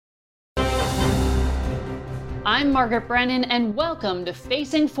I'm Margaret Brennan, and welcome to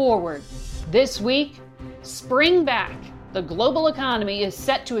Facing Forward. This week, spring back. The global economy is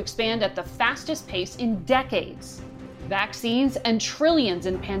set to expand at the fastest pace in decades. Vaccines and trillions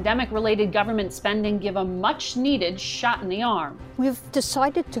in pandemic-related government spending give a much-needed shot in the arm. We've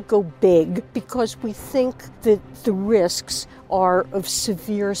decided to go big because we think that the risks are of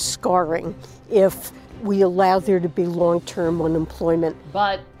severe scarring if we allow there to be long-term unemployment.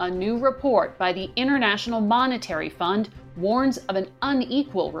 But a new report by the International Monetary Fund warns of an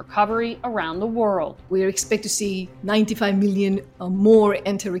unequal recovery around the world. We expect to see 95 million or more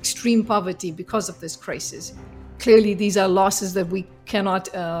enter extreme poverty because of this crisis. Clearly, these are losses that we cannot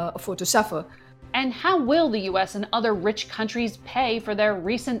afford to suffer. And how will the U.S. and other rich countries pay for their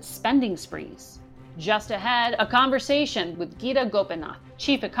recent spending sprees? Just ahead, a conversation with Gita Gopinath,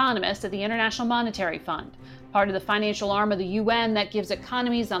 chief economist at the International Monetary Fund, part of the financial arm of the UN that gives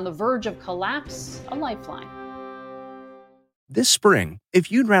economies on the verge of collapse a lifeline. This spring,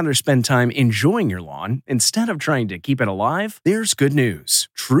 if you'd rather spend time enjoying your lawn instead of trying to keep it alive, there's good news.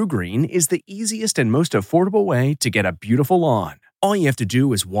 True Green is the easiest and most affordable way to get a beautiful lawn. All you have to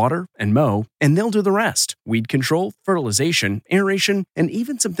do is water and mow, and they'll do the rest. Weed control, fertilization, aeration, and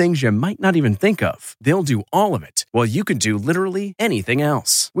even some things you might not even think of. They'll do all of it, while you can do literally anything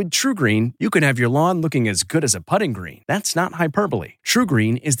else. With True Green, you can have your lawn looking as good as a putting green. That's not hyperbole. True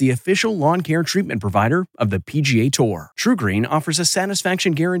Green is the official lawn care treatment provider of the PGA Tour. True Green offers a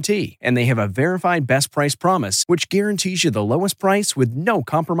satisfaction guarantee, and they have a verified best price promise, which guarantees you the lowest price with no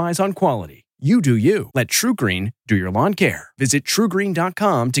compromise on quality. You do you. Let True Green do your lawn care. Visit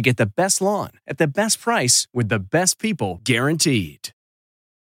truegreen.com to get the best lawn at the best price with the best people guaranteed.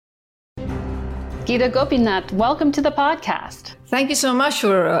 Gita Gopinath, welcome to the podcast. Thank you so much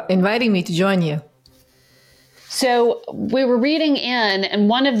for inviting me to join you. So we were reading in, and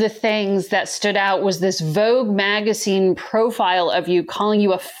one of the things that stood out was this Vogue magazine profile of you, calling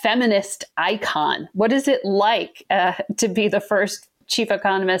you a feminist icon. What is it like to be the first chief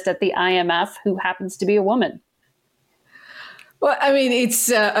economist at the IMF who happens to be a woman? Well, I mean, it's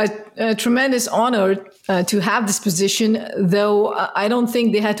a tremendous honor to have this position, though I don't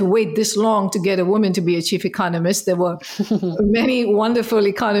think they had to wait this long to get a woman to be a chief economist. There were many wonderful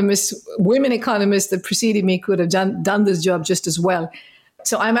economists, women economists that preceded me could have done this job just as well.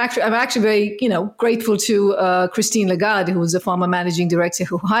 So I'm actually very, grateful to Christine Lagarde, who was the former managing director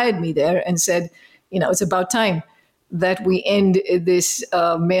who hired me there and said, it's about time that we end this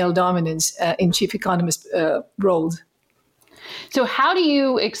male dominance in chief economist roles. So how do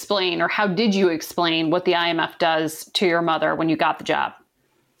you explain, or how did you explain what the IMF does to your mother when you got the job?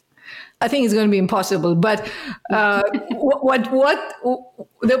 I think it's going to be impossible, but there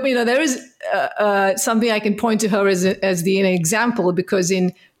is something I can point to her as an example, because in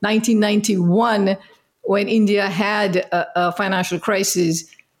 1991, when India had a financial crisis,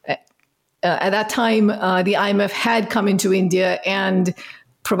 at that time, the IMF had come into India and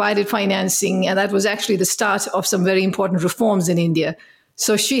provided financing, and that was actually the start of some very important reforms in India.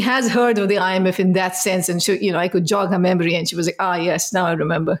 So she has heard of the IMF in that sense, and she, I could jog her memory, and she was like, yes, now I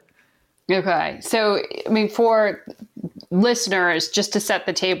remember. Okay. So, for listeners, just to set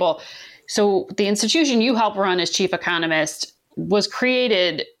the table, so the institution you help run as chief economist was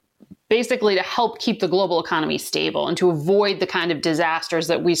created basically to help keep the global economy stable and to avoid the kind of disasters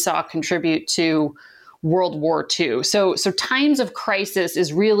that we saw contribute to World War II. So times of crisis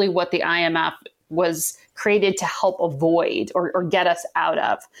is really what the IMF was created to help avoid or get us out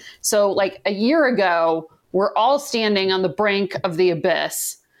of. So like a year ago, we're all standing on the brink of the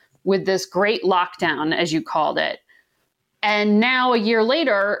abyss with this great lockdown, as you called it. And now a year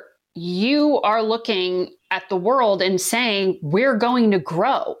later, you are looking at the world and saying, we're going to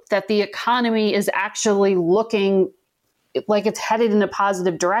grow, that the economy is actually looking like it's headed in a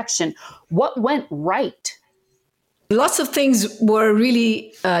positive direction. What went right? Lots of things were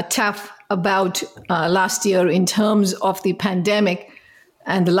really tough about last year in terms of the pandemic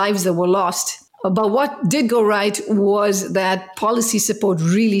and the lives that were lost. But what did go right was that policy support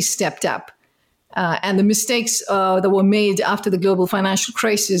really stepped up. And the mistakes that were made after the global financial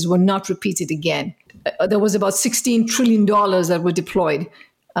crisis were not repeated again. There was about $16 trillion that were deployed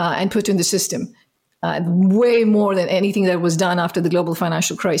and put in the system, way more than anything that was done after the global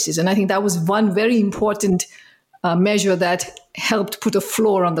financial crisis. And I think that was one very important measure that helped put a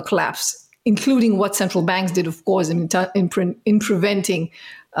floor on the collapse, including what central banks did, of course, in preventing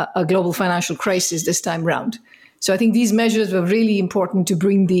a global financial crisis this time round. So I think these measures were really important to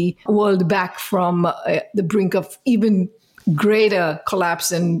bring the world back from the brink of even greater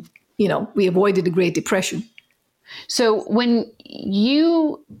collapse. And, we avoided the Great Depression. So when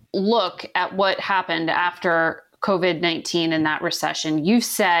you look at what happened after COVID-19 and that recession, you've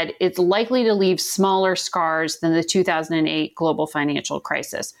said it's likely to leave smaller scars than the 2008 global financial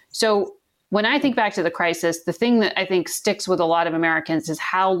crisis. So when I think back to the crisis, the thing that I think sticks with a lot of Americans is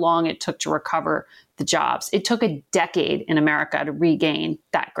how long it took to recover the jobs. It took a decade in America to regain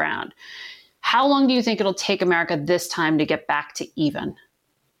that ground. How long do you think it'll take America this time to get back to even?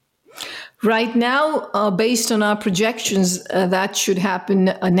 Right now, based on our projections, that should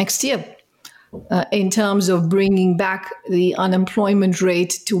happen next year in terms of bringing back the unemployment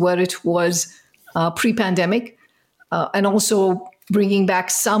rate to where it was pre-pandemic, and also bringing back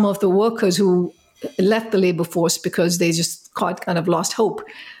some of the workers who left the labor force because they just kind of lost hope.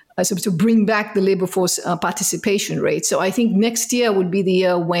 So to bring back the labor force participation rate. So I think next year would be the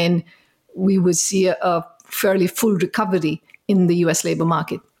year when we would see a fairly full recovery in the US labor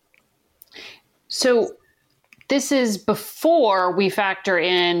market. So this is before we factor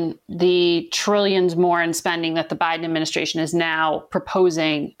in the trillions more in spending that the Biden administration is now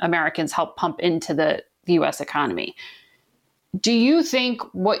proposing Americans help pump into the US economy. Do you think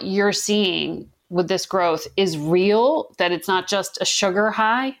what you're seeing with this growth is real, that it's not just a sugar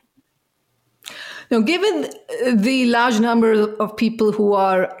high? Now, given the large number of people who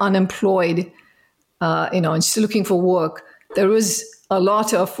are unemployed, and still looking for work, there is a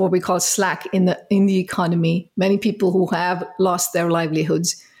lot of what we call slack in the economy. Many people who have lost their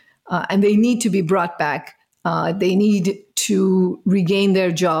livelihoods, and they need to be brought back. They need to regain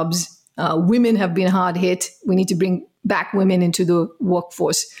their jobs. Women have been hard hit. We need to bring back women into the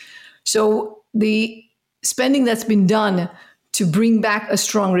workforce. So the spending that's been done to bring back a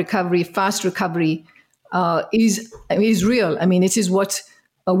strong recovery, fast recovery, is real. I mean, it is what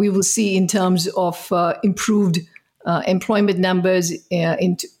we will see in terms of improved employment numbers,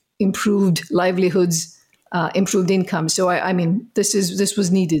 improved livelihoods, improved income. So, I mean, this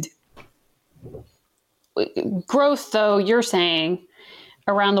was needed. Growth, though, you're saying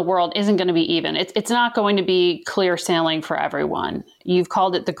around the world isn't going to be even. It's not going to be clear sailing for everyone. You've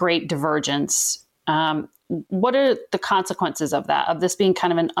called it the Great Divergence. What are the consequences of that, of this being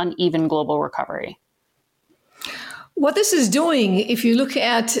kind of an uneven global recovery? What this is doing, if you look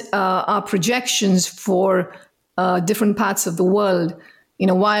at our projections for different parts of the world,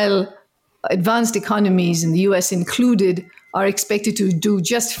 while advanced economies, in the US included, are expected to do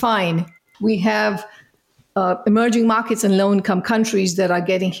just fine, we have emerging markets and low-income countries that are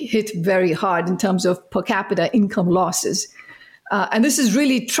getting hit very hard in terms of per capita income losses. And this is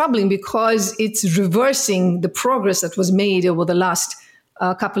really troubling because it's reversing the progress that was made over the last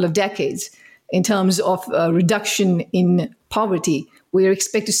couple of decades in terms of reduction in poverty. We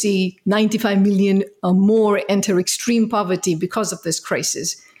expect to see 95 million or more enter extreme poverty because of this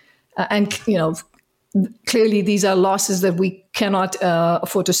crisis. And clearly these are losses that we cannot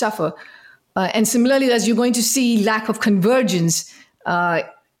afford to suffer. And similarly, as you're going to see lack of convergence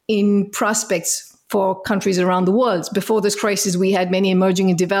in prospects for countries around the world. Before this crisis, we had many emerging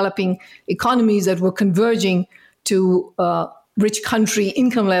and developing economies that were converging to rich country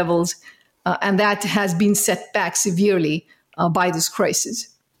income levels, and that has been set back severely by this crisis.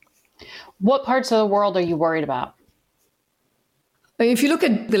 What parts of the world are you worried about? If you look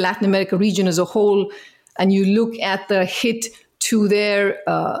at the Latin America region as a whole, and you look at the hit to their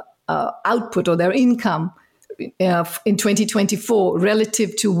output or their income in 2024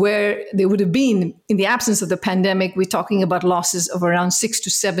 relative to where they would have been in the absence of the pandemic, we're talking about losses of around 6 to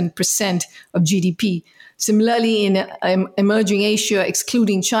 7% of GDP. Similarly, in emerging Asia,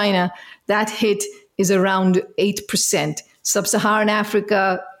 excluding China, that hit is around 8%. Sub-Saharan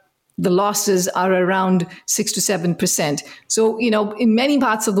Africa, the losses are around 6 to 7%. So, in many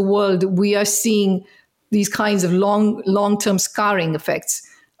parts of the world, we are seeing these kinds of long-term scarring effects,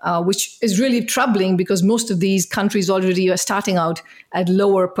 which is really troubling because most of these countries already are starting out at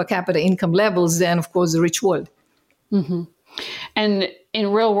lower per capita income levels than, of course, the rich world. Mm-hmm. And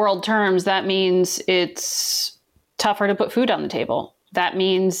in real world terms, that means it's tougher to put food on the table. That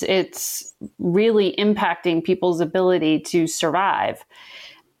means it's really impacting people's ability to survive.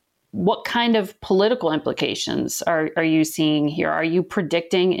 What kind of political implications are you seeing here? Are you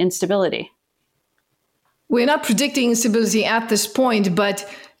predicting instability? We're not predicting instability at this point, but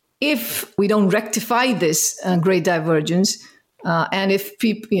if we don't rectify this great divergence, and if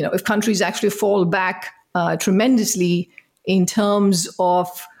if countries actually fall back tremendously in terms of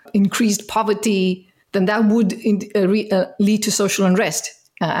increased poverty, then that would lead to social unrest.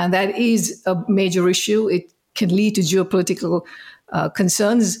 And that is a major issue. It can lead to geopolitical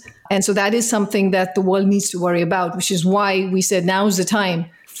concerns. And so that is something that the world needs to worry about, which is why we said now is the time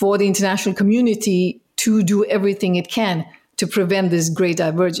for the international community to do everything it can to prevent this great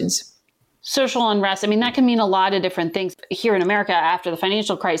divergence. Social unrest, I mean, that can mean a lot of different things. Here in America, after the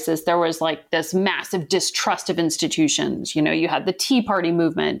financial crisis, there was like this massive distrust of institutions. You know, you had the Tea Party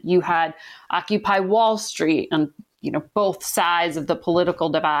movement, you had Occupy Wall Street on, both sides of the political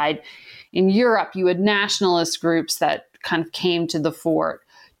divide. In Europe, you had nationalist groups that kind of came to the fore.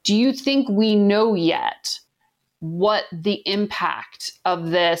 Do you think we know yet what the impact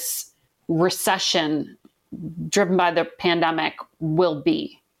of this recession driven by the pandemic will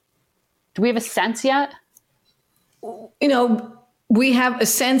be? Do we have a sense yet? We have a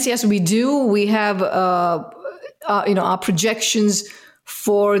sense. Yes, we do. We have, our projections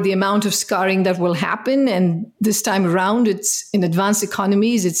for the amount of scarring that will happen. And this time around, it's in advanced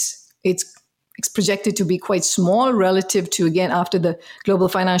economies. It's projected to be quite small relative to, again, after the global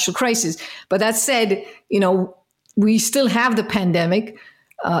financial crisis. But that said, we still have the pandemic.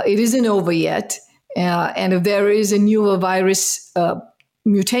 It isn't over yet. And if there is a newer virus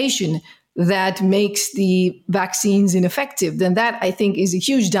mutation that makes the vaccines ineffective, then that, I think, is a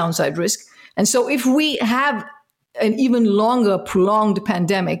huge downside risk. And so if we have an even longer, prolonged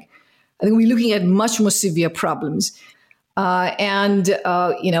pandemic, I think we're looking at much more severe problems. That's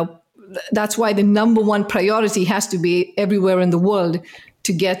why the number one priority has to be everywhere in the world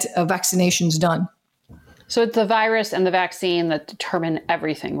to get vaccinations done. So it's the virus and the vaccine that determine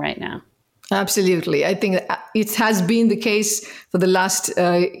everything right now. Absolutely. I think it has been the case for the last,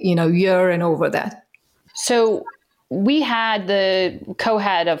 year and over that. So we had the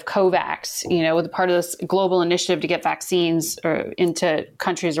co-head of COVAX, with part of this global initiative to get vaccines into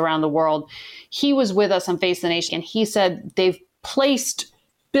countries around the world. He was with us on Face the Nation, and he said they've placed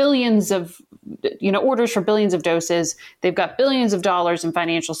billions of, orders for billions of doses. They've got billions of dollars in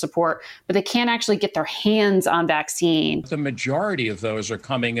financial support, but they can't actually get their hands on vaccine. The majority of those are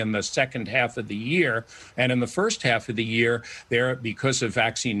coming in the second half of the year. And in the first half of the year, because of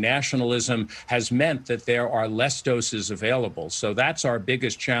vaccine nationalism, has meant that there are less doses available. So that's our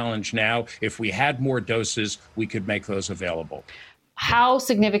biggest challenge now. If we had more doses, we could make those available. How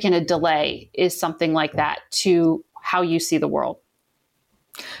significant a delay is something like that to how you see the world?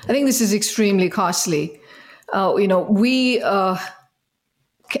 I think this is extremely costly. We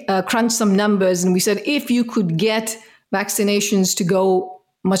crunched some numbers and we said, if you could get vaccinations to go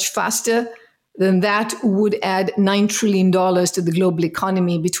much faster, then that would add $9 trillion to the global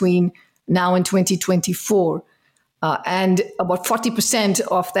economy between now and 2024. And about 40%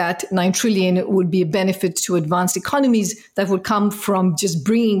 of that 9 trillion would be a benefit to advanced economies that would come from just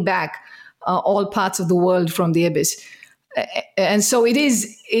bringing back all parts of the world from the abyss. And so it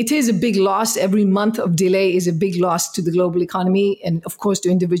is a big loss. Every month of delay is a big loss to the global economy and, of course, to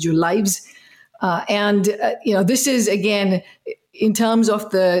individual lives. This is, again, in terms of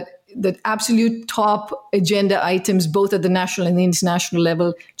the absolute top agenda items, both at the national and the international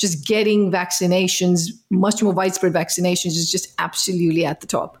level, just getting vaccinations, much more widespread vaccinations, is just absolutely at the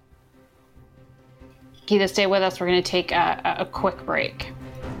top. Gita, stay with us. We're going to take a quick break.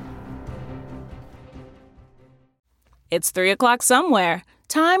 It's 3 o'clock somewhere.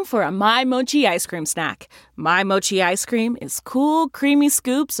 Time for a My Mochi ice cream snack. My Mochi ice cream is cool, creamy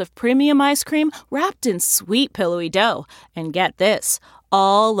scoops of premium ice cream wrapped in sweet, pillowy dough. And get this,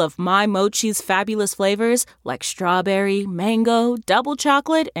 all of My Mochi's fabulous flavors like strawberry, mango, double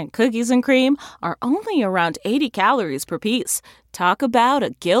chocolate, and cookies and cream are only around 80 calories per piece. Talk about a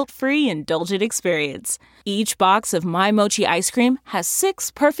guilt-free, indulgent experience. Each box of My Mochi ice cream has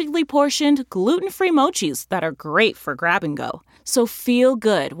 6 perfectly portioned, gluten-free mochis that are great for grab and go. So feel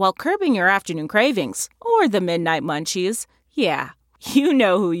good while curbing your afternoon cravings or the midnight munchies. Yeah, you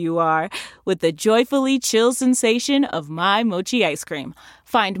know who you are with the joyfully chill sensation of My Mochi ice cream.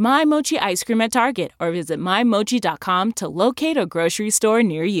 Find My Mochi ice cream at Target or visit mymochi.com to locate a grocery store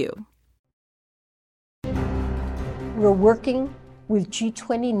near you. We're working with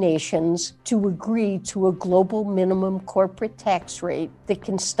G20 nations to agree to a global minimum corporate tax rate that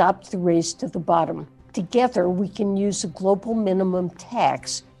can stop the race to the bottom. Together, we can use a global minimum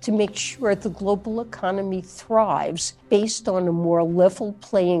tax to make sure the global economy thrives based on a more level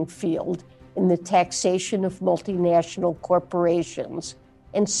playing field in the taxation of multinational corporations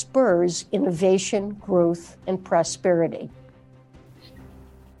and spurs innovation, growth, and prosperity.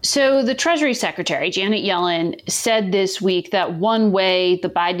 So the Treasury Secretary, Janet Yellen, said this week that one way the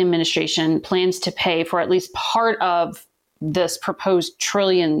Biden administration plans to pay for at least part of this proposed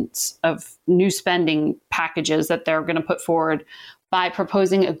trillions of new spending packages that they're going to put forward by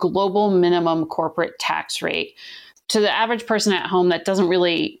proposing a global minimum corporate tax rate. To the average person at home, that doesn't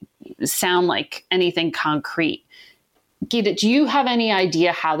really sound like anything concrete. Gita, do you have any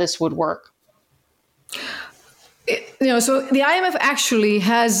idea how this would work? So the IMF actually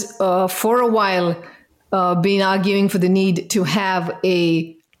has for a while been arguing for the need to have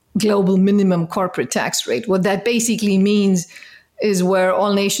a global minimum corporate tax rate. What that basically means is where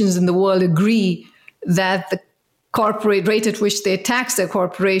all nations in the world agree that the corporate rate at which they tax their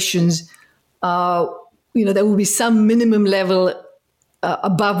corporations, there will be some minimum level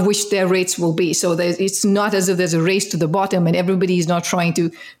above which their rates will be. So it's not as if there's a race to the bottom and everybody is not trying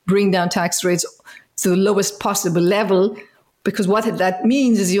to bring down tax rates to the lowest possible level, because what that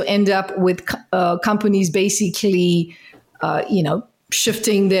means is you end up with companies basically,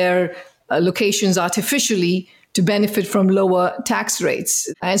 shifting their locations artificially to benefit from lower tax rates.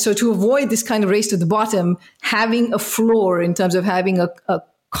 And so to avoid this kind of race to the bottom, having a floor in terms of having a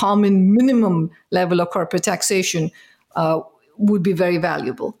common minimum level of corporate taxation would be very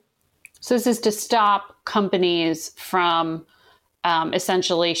valuable. So this is to stop companies from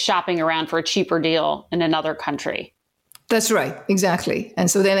essentially shopping around for a cheaper deal in another country. That's right, exactly. And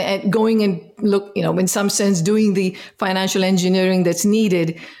so then going and look, in some sense, doing the financial engineering that's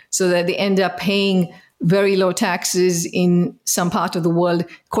needed so that they end up paying very low taxes in some part of the world,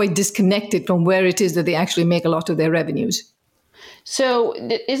 quite disconnected from where it is that they actually make a lot of their revenues. So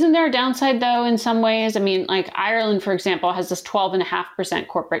isn't there a downside, though, in some ways? I mean, like Ireland, for example, has this 12.5%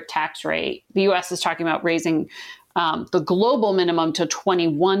 corporate tax rate. The U.S. is talking about raising the global minimum to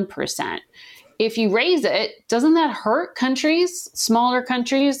 21%. If you raise it, doesn't that hurt countries, smaller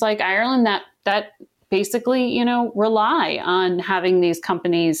countries like Ireland that basically, rely on having these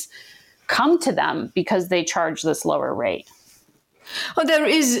companies come to them because they charge this lower rate? Well, there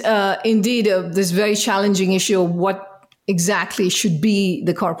is indeed this very challenging issue of what exactly should be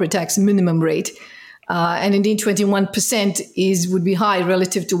the corporate tax minimum rate. And indeed, 21% would be high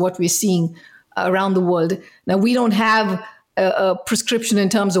relative to what we're seeing around the world. Now, we don't have a prescription in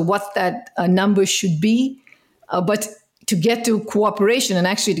terms of what that number should be, but to get to cooperation and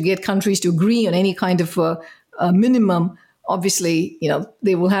actually to get countries to agree on any kind of a minimum, obviously,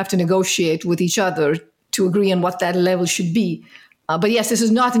 they will have to negotiate with each other to agree on what that level should be. But yes, this is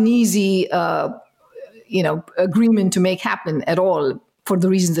not an easy, agreement to make happen at all for the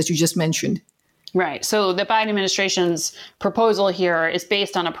reasons that you just mentioned. Right. So the Biden administration's proposal here is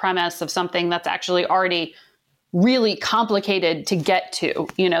based on a premise of something that's actually already really complicated to get to.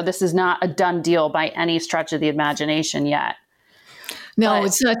 This is not a done deal by any stretch of the imagination yet. No,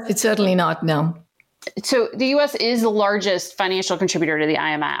 it's not. It's certainly not. No. So the U.S. is the largest financial contributor to the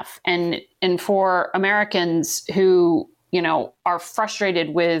IMF. And for Americans who, are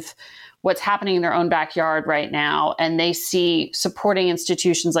frustrated with what's happening in their own backyard right now, and they see supporting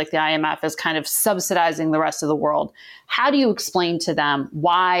institutions like the IMF as kind of subsidizing the rest of the world, how do you explain to them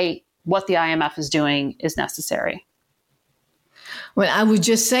why what the IMF is doing is necessary? Well, I would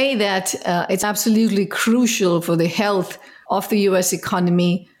just say that it's absolutely crucial for the health of the U.S.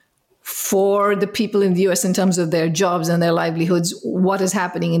 economy, for the people in the U.S. in terms of their jobs and their livelihoods, what is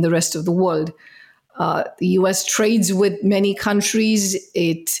happening in the rest of the world. The U.S. trades with many countries.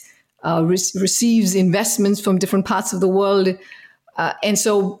 It receives investments from different parts of the world. And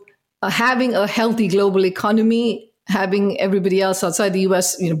so having a healthy global economy, having everybody else outside the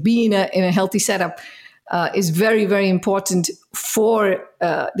U.S., be in a healthy setup is very, very important for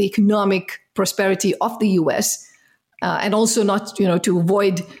the economic prosperity of the U.S. And also not, to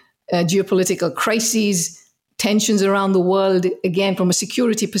avoid geopolitical crises, tensions around the world. Again, from a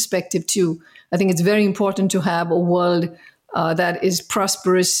security perspective, too, I think it's very important to have a world that is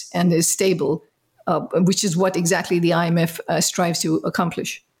prosperous and is stable, which is what exactly the IMF strives to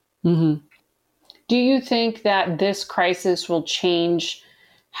accomplish. Mm-hmm. Do you think that this crisis will change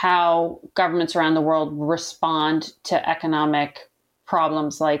how governments around the world respond to economic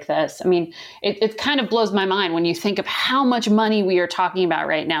problems like this? I mean, it kind of blows my mind when you think of how much money we are talking about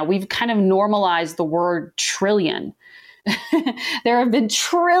right now. We've kind of normalized the word trillion. There have been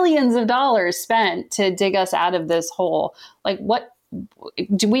trillions of dollars spent to dig us out of this hole. Like, what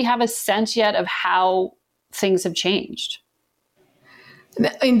do we have a sense yet of how things have changed?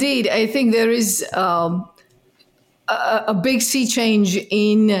 Indeed, I think there is a big sea change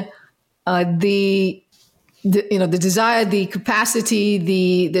in the desire, the capacity,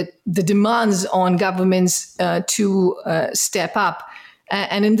 the demands on governments to step up.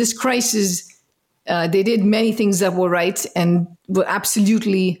 And in this crisis, they did many things that were right and were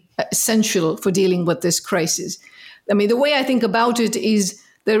absolutely essential for dealing with this crisis. I mean, the way I think about it is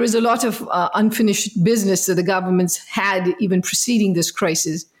there is a lot of unfinished business that the governments had even preceding this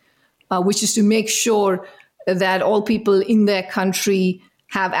crisis, which is to make sure that all people in their country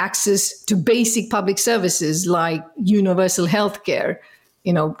have access to basic public services like universal health care,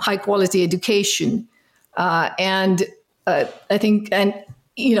 high quality education. and I think, and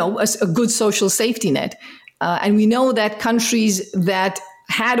a good social safety net. And we know that countries that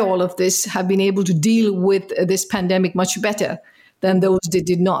had all of this have been able to deal with this pandemic much better than those that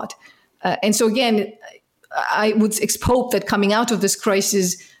did not. And so again, I would hope that coming out of this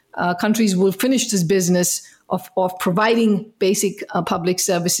crisis, countries will finish this business of providing basic public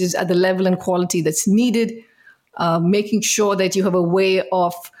services at the level and quality that's needed, making sure that you have a way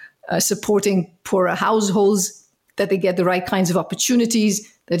of supporting poorer households, that they get the right kinds of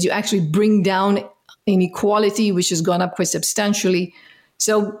opportunities, that you actually bring down inequality, which has gone up quite substantially.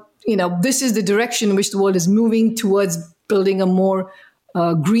 So, this is the direction in which the world is moving towards building a more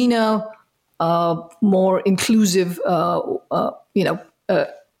greener, more inclusive,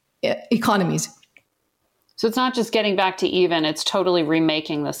 economies. So it's not just getting back to even, it's totally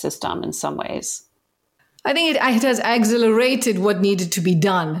remaking the system in some ways. I think it has accelerated what needed to be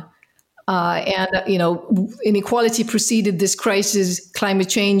done. Inequality preceded this crisis, climate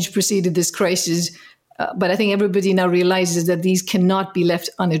change preceded this crisis. But I think everybody now realizes that these cannot be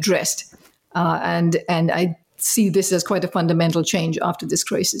left unaddressed. And I see this as quite a fundamental change after this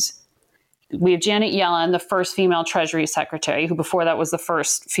crisis. We have Janet Yellen, the first female Treasury Secretary, who before that was the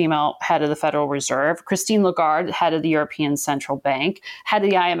first female head of the Federal Reserve. Christine Lagarde, head of the European Central Bank, head of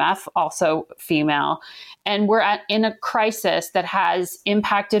the IMF, also female. And we're in a crisis that has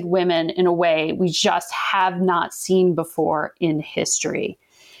impacted women in a way we just have not seen before in history.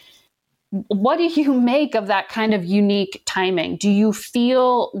 What do you make of that kind of unique timing? Do you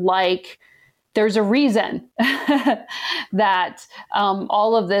feel like there's a reason that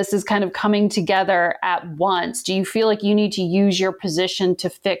all of this is kind of coming together at once? Do you feel like you need to use your position to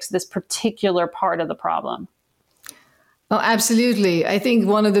fix this particular part of the problem? Oh, absolutely. I think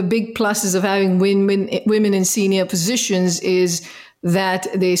one of the big pluses of having women in senior positions is that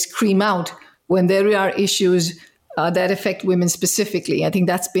they scream out when there are issues that affect women specifically. I think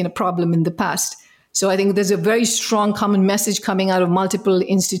that's been a problem in the past. So I think there's a very strong common message coming out of multiple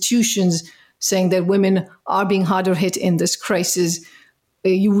institutions saying that women are being harder hit in this crisis.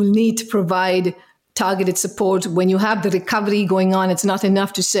 You will need to provide targeted support. When you have the recovery going on, it's not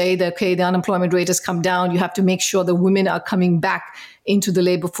enough to say that, okay, the unemployment rate has come down. You have to make sure that women are coming back into the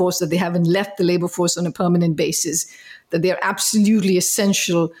labor force, that they haven't left the labor force on a permanent basis, that they're absolutely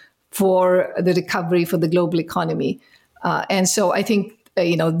essential for the recovery for the global economy. And so I think,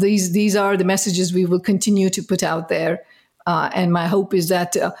 these are the messages we will continue to put out there. And my hope is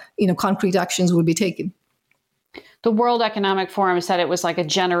that, concrete actions will be taken. The World Economic Forum said it was like a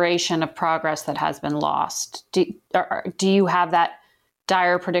generation of progress that has been lost. Do you have that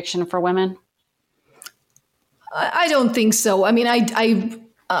dire prediction for women? I don't think so. I mean, I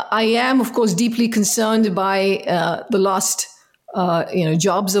am, of course, deeply concerned by the lost,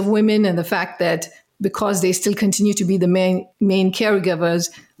 jobs of women, and the fact that because they still continue to be the main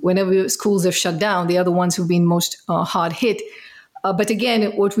caregivers, whenever schools have shut down, they are the ones who've been most hard hit. But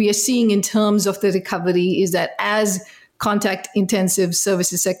again, what we are seeing in terms of the recovery is that as contact-intensive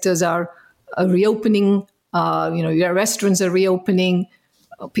services sectors are reopening, your restaurants are reopening,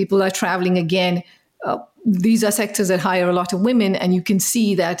 people are traveling again. These are sectors that hire a lot of women, and you can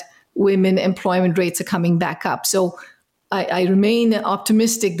see that women employment rates are coming back up. So I remain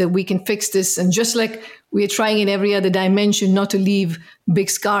optimistic that we can fix this. And just like we are trying in every other dimension not to leave big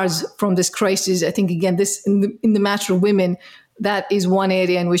scars from this crisis, I think, again, this in the matter of women, that is one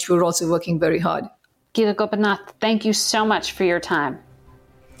area in which we're also working very hard. Gita Gopinath, thank you so much for your time.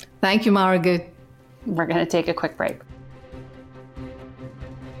 Thank you, Margaret. We're going to take a quick break.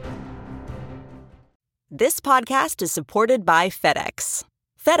 This podcast is supported by FedEx.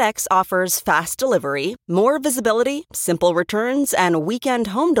 FedEx offers fast delivery, more visibility, simple returns, and weekend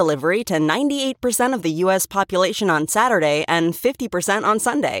home delivery to 98% of the U.S. population on Saturday and 50% on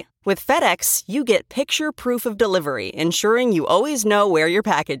Sunday. With FedEx, you get picture proof of delivery, ensuring you always know where your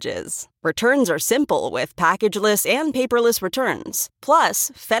package is. Returns are simple with packageless and paperless returns.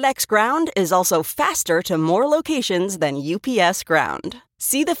 Plus, FedEx Ground is also faster to more locations than UPS Ground.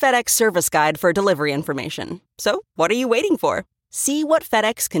 See the FedEx service guide for delivery information. So, what are you waiting for? See what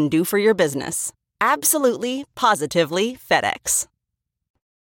FedEx can do for your business. Absolutely, positively FedEx.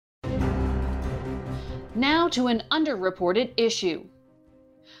 Now to an underreported issue.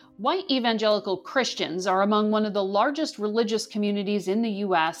 White evangelical Christians are among one of the largest religious communities in the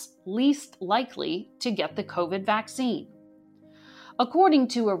U.S. least likely to get the COVID vaccine. According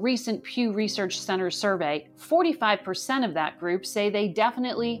to a recent Pew Research Center survey, 45% of that group say they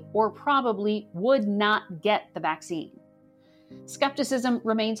definitely or probably would not get the vaccine. Skepticism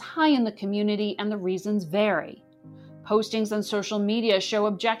remains high in the community, and the reasons vary. Postings on social media show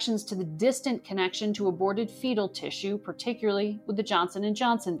objections to the distant connection to aborted fetal tissue, particularly with the Johnson &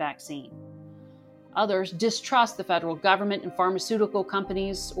 Johnson vaccine. Others distrust the federal government and pharmaceutical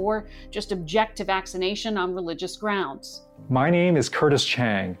companies or just object to vaccination on religious grounds. My name is Curtis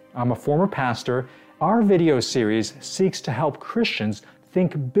Chang. I'm a former pastor. Our video series seeks to help Christians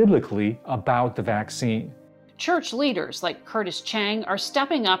think biblically about the vaccine. Church leaders like Curtis Chang are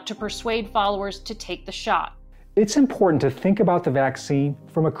stepping up to persuade followers to take the shot. It's important to think about the vaccine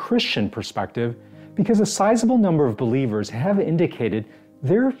from a Christian perspective because a sizable number of believers have indicated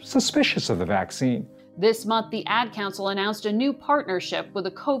they're suspicious of the vaccine. This month, the Ad Council announced a new partnership with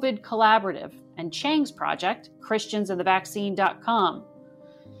the COVID Collaborative and Chang's project, ChristiansAndTheVaccine.com.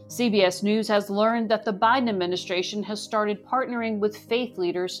 CBS News has learned that the Biden administration has started partnering with faith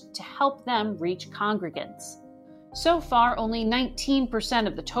leaders to help them reach congregants. So far, only 19%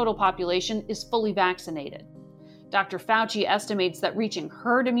 of the total population is fully vaccinated. Dr. Fauci estimates that reaching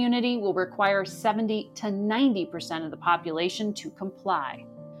herd immunity will require 70 to 90% of the population to comply.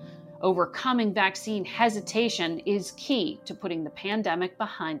 Overcoming vaccine hesitation is key to putting the pandemic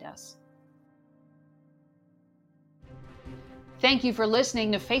behind us. Thank you for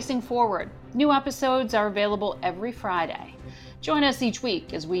listening to Facing Forward. New episodes are available every Friday. Join us each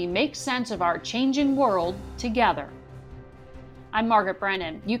week as we make sense of our changing world together. I'm Margaret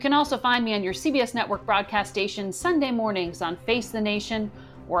Brennan. You can also find me on your CBS Network broadcast station Sunday mornings on Face the Nation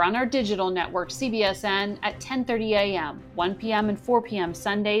or on our digital network CBSN at 10:30 a.m., 1 p.m. and 4 p.m.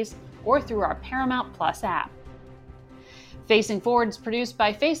 Sundays, or through our Paramount Plus app. Facing Forward is produced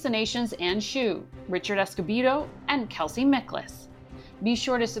by Face the Nation's Ann Shu, Richard Escobedo, and Kelsey Miklas. Be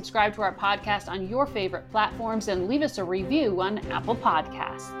sure to subscribe to our podcast on your favorite platforms and leave us a review on Apple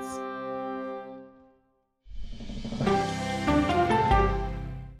Podcasts.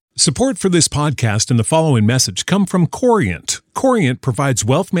 Support for this podcast and the following message come from Corient. Corient provides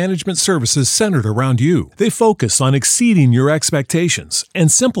wealth management services centered around you. They focus on exceeding your expectations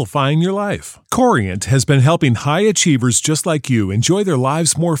and simplifying your life. Corient has been helping high achievers just like you enjoy their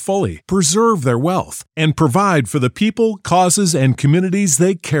lives more fully, preserve their wealth, and provide for the people, causes, and communities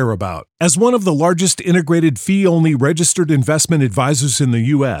they care about. As one of the largest integrated fee-only registered investment advisors in the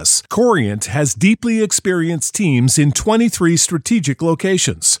U.S., Corient has deeply experienced teams in 23 strategic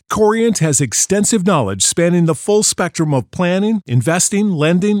locations. Corient has extensive knowledge spanning the full spectrum of planning, investing,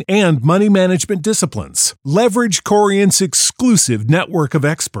 lending, and money management disciplines. Leverage Corient's exclusive network of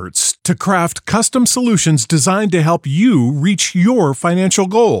experts to craft custom solutions designed to help you reach your financial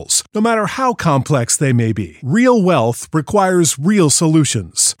goals, no matter how complex they may be. Real wealth requires real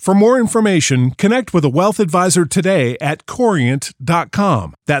solutions. For more information, connect with a wealth advisor today at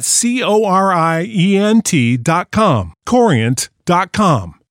Corient.com. That's Corient.com. Corient.com.